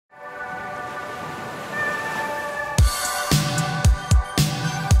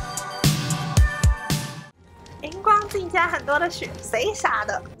下很多的血，谁撒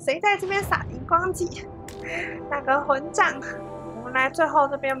的？谁在这边撒荧光剂？那个混账！我们来最后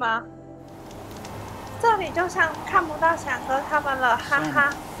这边吧。这里就像看不到翔哥他们了，哈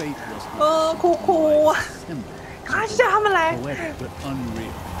哈。哭哭！赶快去叫他们来。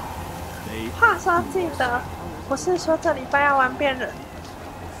话说记得，不是说这礼拜要玩变人？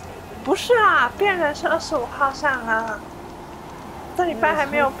不是啊，变人是25号上啊。这礼拜还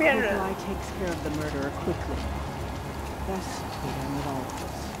没有变人。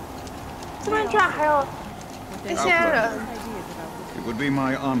这边居然还有一些人。It would be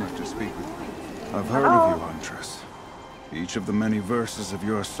my honor to speak with you. I've heard of you, Huntress. Each of the many verses of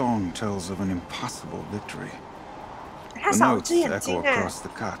your song tells of an impossible victory. The notes echo across the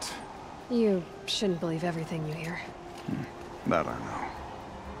cut. You shouldn't believe everything you hear. That I know.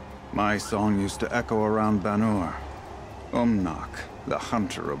 My song used to echo around Banur. Umnak, the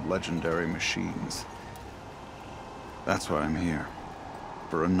hunter of legendary machines. That's why I'm here.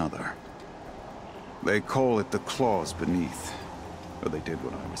 For another. They call it the claws beneath. Or they did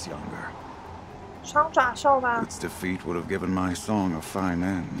when I was younger. 双爪兽吧。 Its defeat would have given my song a fine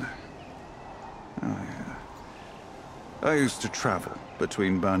end. Oh yeah. I used to travel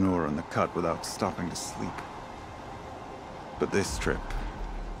between Banur and the Cut without stopping to sleep. But this trip,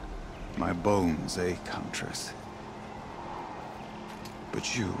 my bones ache, Huntress.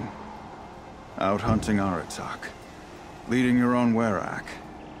 But you, out hunting Aratak, leading your own Werak.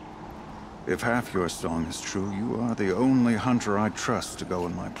 If half your song is true, you are the only hunter I trust to go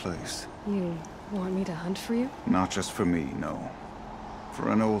in my place. You want me to hunt for you? Not just for me, no. For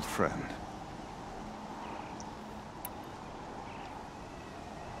an old friend.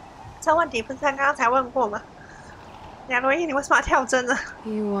 这问题不是他刚刚才问过吗？亚罗伊，你为什么要跳针呢？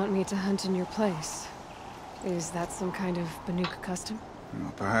 You want me to hunt in your place? Is that some kind of Banuk custom?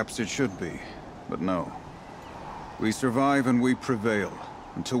 Well, perhaps it should be, but no. We survive and we prevail,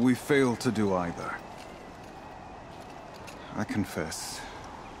 until we fail to do either. I confess,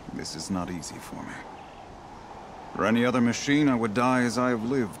 this is not easy for me. For any other machine, I would die as I have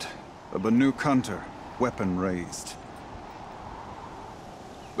lived. A Banuk hunter, weapon raised.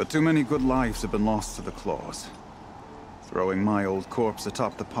 But too many good lives have been lost to the claws. Throwing my old corpse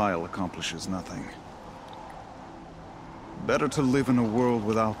atop the pile accomplishes nothing. Better to live in a world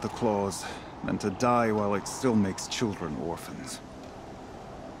without the claws than to die while it still makes children orphans.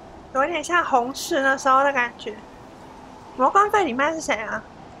 有点像红赤那时候的感觉。魔光费里面是谁啊？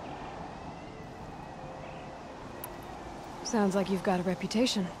 Sounds like you've got a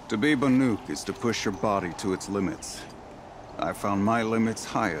reputation. To be Banuk is to push your body to its limits. I found my limits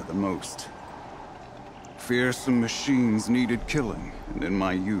higher than most. Fearsome machines needed killing, and in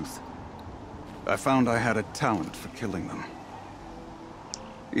my youth, I found I had a talent for killing them.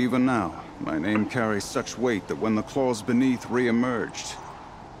 Even now, my name carries such weight that when the claws beneath re-emerged,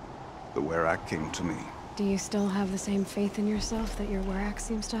 the Werak came to me. Do you still have the same faith in yourself that your Werak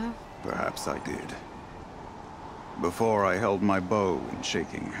seems to have? Perhaps I did. Before I held my bow in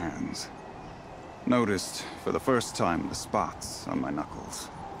shaking hands. Noticed, for the first time, the spots on my knuckles.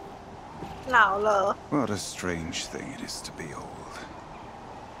 老了。 What a strange thing it is to be old.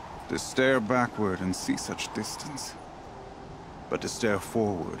 To stare backward and see such distance. But to stare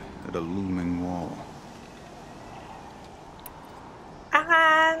forward at a looming wall. 安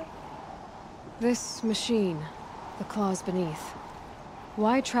安。 This machine, the claws beneath.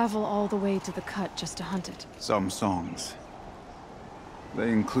 Why travel all the way to the cut just to hunt it? Some songs.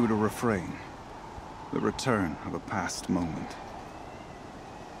 They include a refrain. The return of a past moment.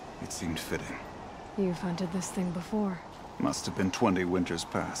 It seemed fitting. You've hunted this thing before. Must have been 20 winters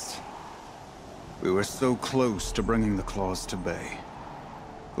past. We were so close to bringing the claws to bay.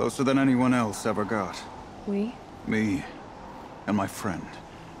 Closer than anyone else ever got. We? Me and my friend.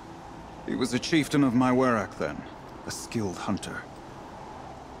 He was a chieftain of my Werak then, a skilled hunter.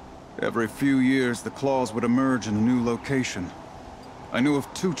 Every few years, the claws would emerge in a new location. I knew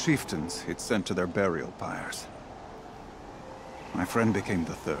of 2 chieftains he'd sent to their burial pyres. My friend became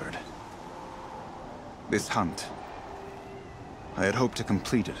the 3rd. This hunt, I had hoped to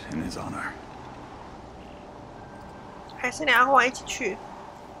complete it in his honor. 还是你要跟我一起去？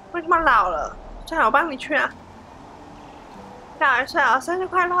为什么老了？最好我帮你去啊！大儿岁啊，生日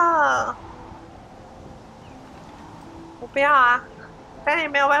快乐！我不要啊，但也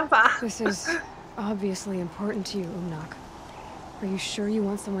没有办法。This is obviously important to you, Umnak. Are you sure you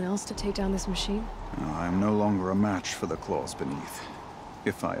want someone else to take down this machine? No, I am no longer a match for the claws beneath.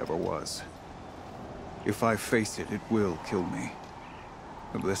 If I ever was. If I face it, it will kill me.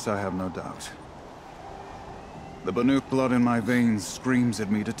 Of this I have no doubt. The Banuk blood in my veins screams at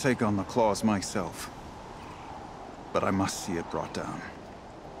me to take on the claws myself. but I must see it brought down.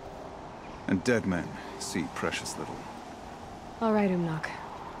 And dead men see precious little. All right, Umnak.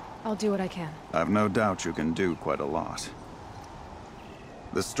 I'll do what I can. I've no doubt you can do quite a lot.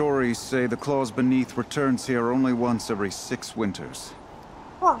 The stories say the claws beneath returns here only once every 6 winters.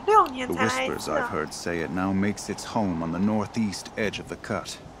 哇，6年 The 才来一 whispers 次 I've 啊！ heard say it now makes its home on the northeast edge of the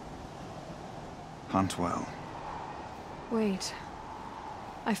cut. Hunt well. Wait.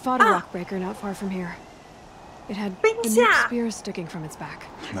 I fought a rockbreaker not far from here. It had a 冰 neat 下， spear sticking from its back.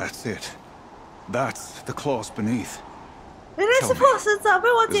 That's it. That's the claws beneath. 原来是破死者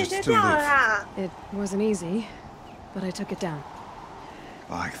被我解决掉了啦！ It wasn't easy, but I took it down.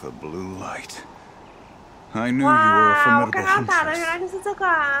 Like the blue light. I knew you were a 哇，我 formidable 刚刚打的原 huntress, 来就是这个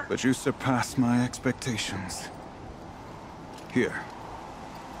啊！ but you surpassed my expectations. Here,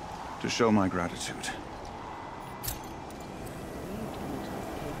 to show my gratitude.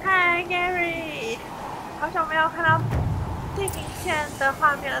 Hi Gary， 好久没有看到地平线的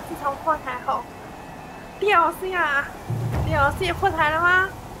画面了，自从破台后。DLC 啊 ，DLC 也破台了吗？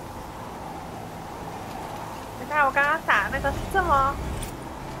原来我刚刚打那个是这么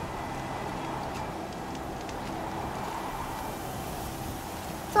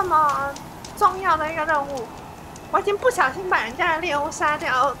重要的一个任务，我已经不小心把人家的猎物杀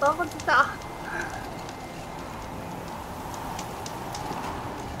掉，我都不知道。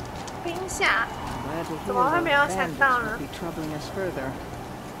冰下。 怎么会没有想到呢？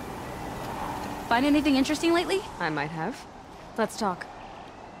 Find anything interesting lately? I might have. Let's talk.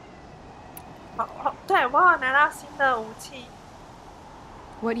 哦，对，我有拿到新的武器。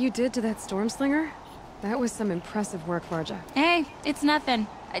 What you did to that storm slinger? That was some impressive work, Varja. Hey, it's nothing.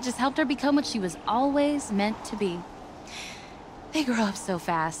 I just helped her become what she was always meant to be. They grow up so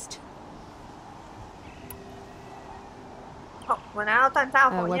fast. 哦，我拿到锻造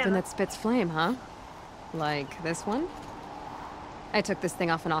A 火焰 weapon 了 that。spits flame, huh? Like this one? I took this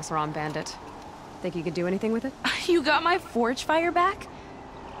thing off an Oseram bandit. Think you could do anything with it? You got my forge fire back?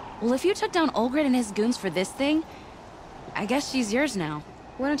 Well, if you took down Olgrid and his goons for this thing, I guess she's yours now.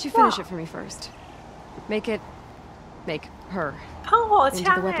 Why don't you finish it for me first? Make her 喷火 into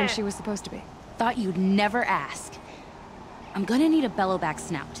枪 the 哎 weapon！ she was supposed to be. Thought you'd never ask. I'm gonna need a bellowback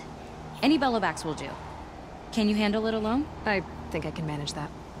snout. Any bellowbacks will do. Can you handle it alone? I think I can manage that.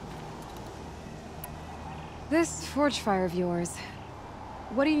 This forge fire of yours,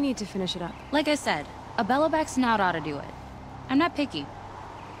 what do you need to finish it up? Like I said, a bellowback snout ought to do it. I'm not picky.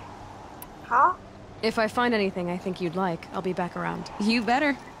 好， If I find anything I think you'd like, I'll be back around. You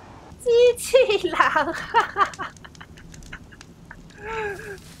better. 机器狼，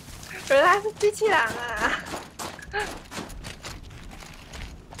原来是机器狼啊！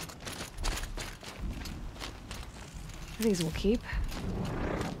 These will keep.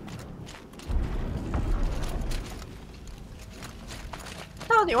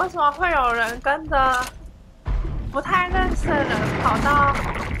 到底为什么会有人跟着不太认识的人跑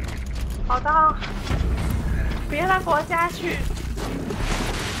到别的国家去？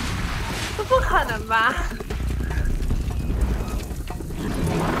这不可能吧？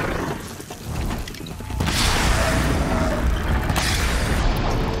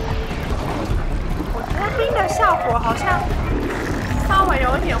我觉得冰的效果好像稍微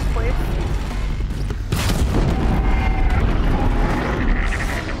有一点恢复。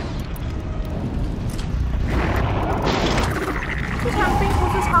 这项冰不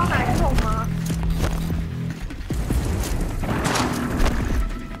是超难用吗？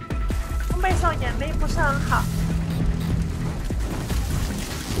烘焙手眼力不是很好。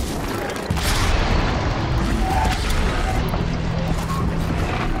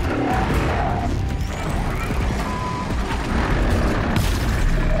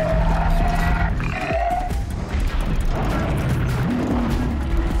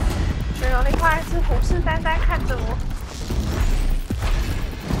只有另外一只虎视眈眈看着我。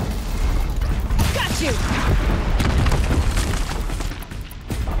 you!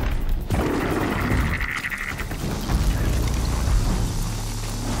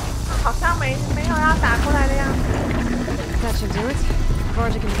 好像没有要打过来的样子。 That should do it.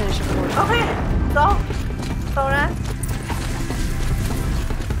 Varja can finish it for you. OK， 走人。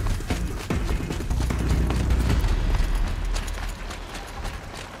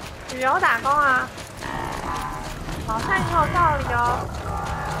旅游打工啊，好像也有道理哦。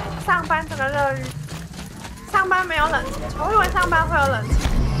上班这个热日。 上班没有冷气，我以为上班会有冷气。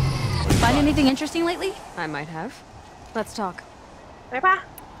Find anything interesting lately? I might have. Let's talk. 来吧。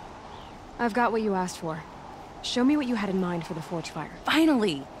 I've got what you asked for. Show me what you had in mind for the forge fire.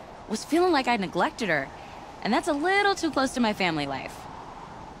 Finally! Was feeling like I neglected her. And that's a little too close to my family life.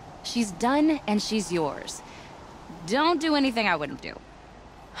 She's done and she's yours. Don't do anything I wouldn't do.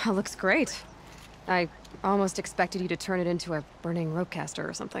 That looks great. I almost expected you to turn it into a burning ropecaster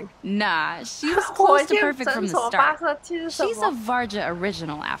or something. Nah, she was close to perfect from the start. 火箭诊所发射器是什么？ She's a Varja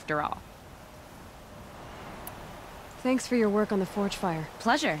original after all. Thanks for your work on the forge fire.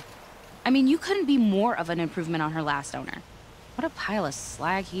 Pleasure. I mean, you couldn't be more of an improvement on her last owner. What a pile of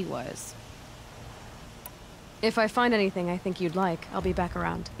slag he was. If I find anything I think you'd like, I'll be back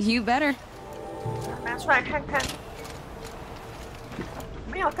around. You better. 拿出来看看。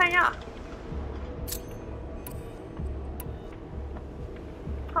没有弹药。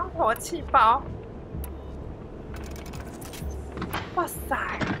防火器包。哇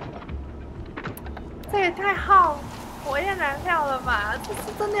塞！这也太耗火焰燃料了吧？这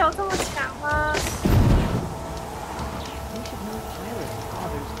是真的有这么强吗？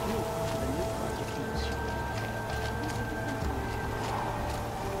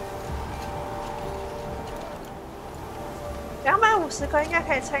 250个应该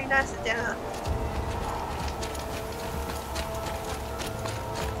可以撑一段时间了。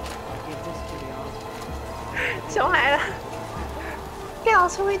熊来了，掉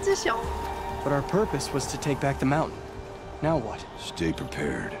出一只熊。But our purpose was to take back the mountain. Now what? Stay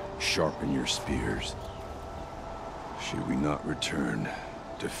prepared. Sharpen your spears. Should we not return,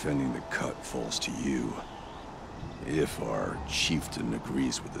 defending the cut falls to you. If our chieftain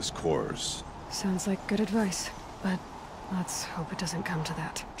agrees with this course. Sounds like good advice, but let's hope it doesn't come to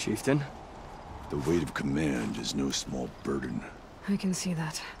that. Chieftain? The weight of command is no small burden. I can see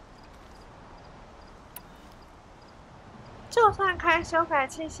that. 就算开修改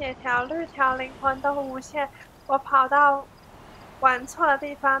器协调绿条灵魂都无限，我跑到玩错的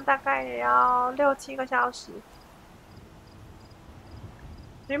地方大概也要6、7个小时。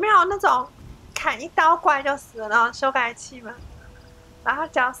里面有那种砍一刀怪就死了那种修改器吗？然后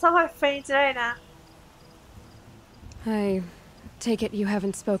角色会飞之类的。I take it you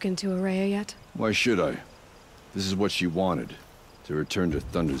haven't spoken to Araya yet? Why should I? This is what she wanted, to return to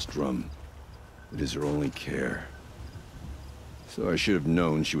Thunder's drum. It is her only care. So I should have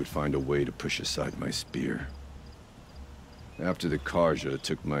known she would find a way to push aside my spear. After the Karja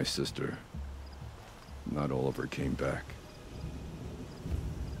took my sister, not all of her came back.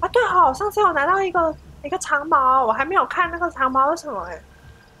 啊，对哦，我上次有拿到一个长矛，我还没有看那个长矛是什么哎。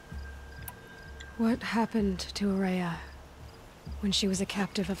What happened to Araya when she was a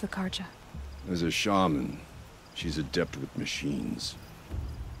captive of the Karja? As a shaman, she's adept with machines,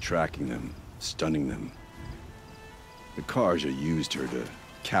 tracking them, stunning them. The Karja used her to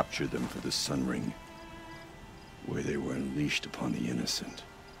capture them for the Sun Ring, where they were unleashed upon the innocent.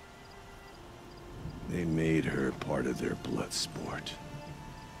 They made her part of their blood sport.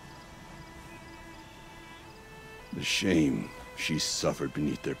 The shame she suffered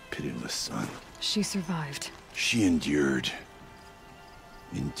beneath their pitiless sun. She survived. She endured.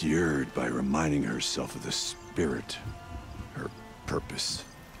 Endured by reminding herself of the spirit, her purpose.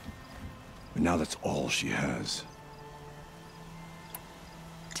 But now that's all she has.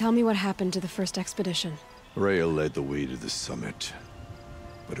 Tell me what happened to the first expedition. Rhea led the way to the summit,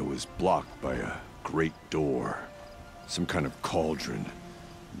 but it was blocked by a great door. Some kind of cauldron,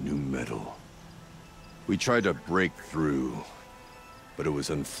 new metal. We tried to break through, but it was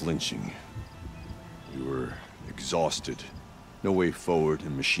unflinching. We were exhausted. No way forward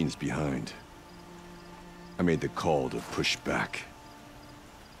and machines behind. I made the call to push back.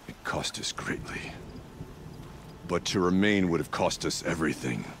 It cost us greatly. But to remain would have cost us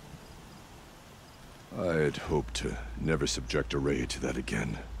everything. I had hoped to never subject Araya to that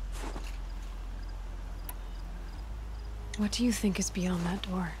again. What do you think is beyond that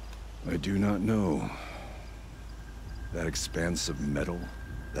door? I do not know. That expanse of metal,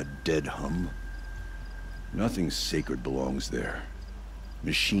 that dead hum. Nothing sacred belongs there.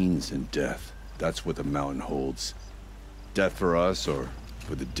 Machines and death, that's what the mountain holds. Death for us or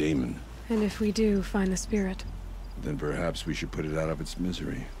for the daemon. And if we do find the spirit? Then perhaps we should put it out of its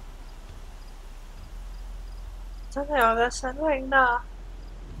misery. 真的有个神灵的。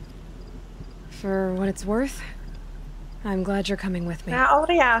 For what it's worth, I'm glad you're coming with me. 然后欧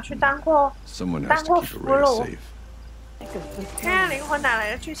利亚去当过 Someone has to keep 俘 Araya 虏。 safe. 黑暗灵魂哪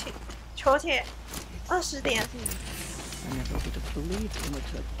来的剧情？求解，20点。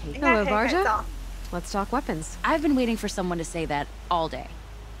应该 Hello, 可以改 Varja. 造。 Let's talk weapons. I've been waiting for someone to say that all day.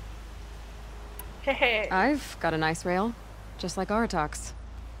 嘿嘿， I've got a nice rail, just like Aratak's.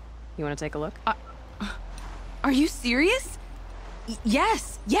 You want to take a look? Are you serious?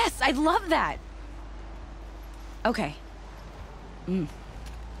 Yes, I'd love that. Okay.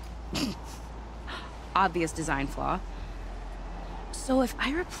 Obvious design flaw. So if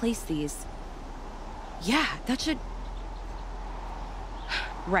I replace these, Yeah, that should...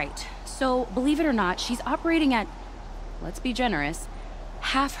 Right. So, believe it or not, she's operating at, let's be generous,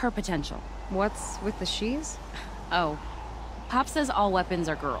 half her potential. What's with the she's? Oh, Pop says all weapons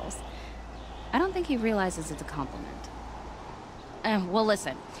are girls. I don't think he realizes it's a compliment. Well,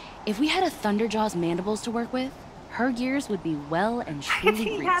 listen, if we had a Thunderjaw's mandibles to work with, her gears would be well and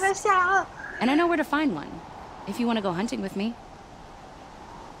truly greased. And I know where to find one, if you want to go hunting with me.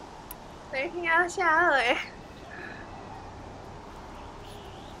 雷霆要下颚哎！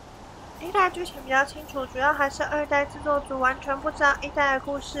一代剧情比较清楚，主要还是二代制作组完全不知道一代的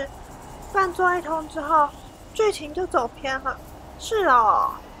故事，乱做一通之后，剧情就走偏了。是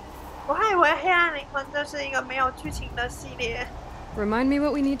哦，我还以为黑暗灵魂这是一个没有剧情的系列。Remind me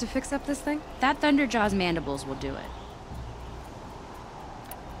what we need to fix up this thing? That Thunderjaw's mandibles will do it.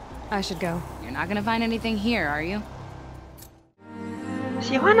 I should go. You're not gonna find anything here, are you?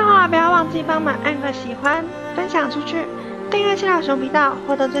 喜欢的话，不要忘记帮忙按个喜欢，分享出去，订阅千鸟熊频道，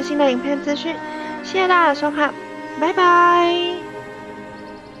获得最新的影片资讯。谢谢大家的收看，拜拜。